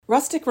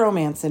Rustic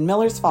Romance in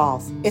Millers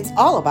Falls. It's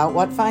all about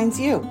what finds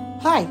you.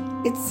 Hi,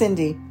 it's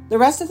Cindy. The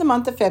rest of the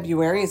month of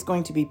February is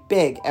going to be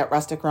big at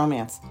Rustic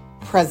Romance.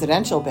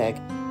 Presidential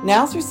big.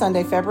 Now through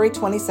Sunday, February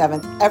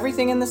 27th,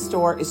 everything in the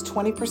store is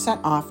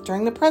 20% off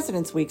during the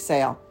President's Week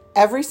sale.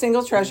 Every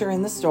single treasure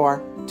in the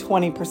store,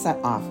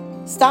 20% off.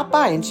 Stop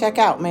by and check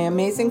out my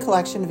amazing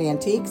collection of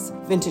antiques,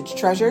 vintage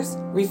treasures,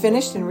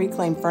 refinished and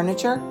reclaimed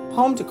furniture,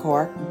 home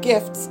decor,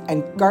 gifts,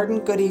 and garden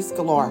goodies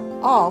galore,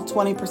 all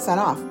 20%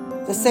 off.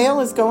 The sale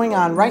is going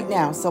on right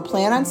now, so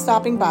plan on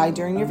stopping by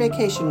during your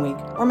vacation week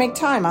or make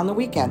time on the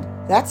weekend.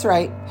 That's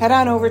right, head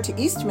on over to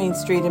East Main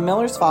Street in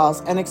Millers Falls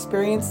and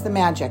experience the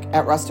magic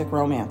at Rustic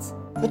Romance.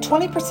 The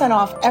 20%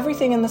 off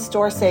everything in the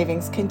store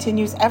savings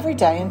continues every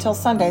day until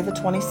Sunday the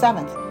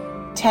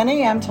 27th, 10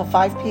 a.m. till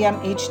 5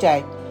 p.m. each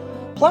day.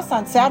 Plus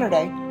on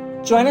Saturday,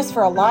 join us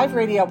for a live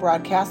radio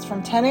broadcast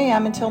from 10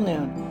 a.m. until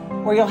noon,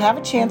 where you'll have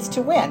a chance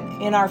to win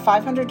in our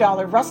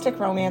 $500 Rustic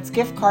Romance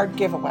gift card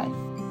giveaway.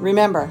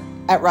 Remember,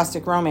 at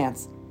Rustic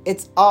Romance,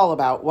 it's all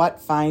about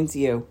what finds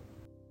you.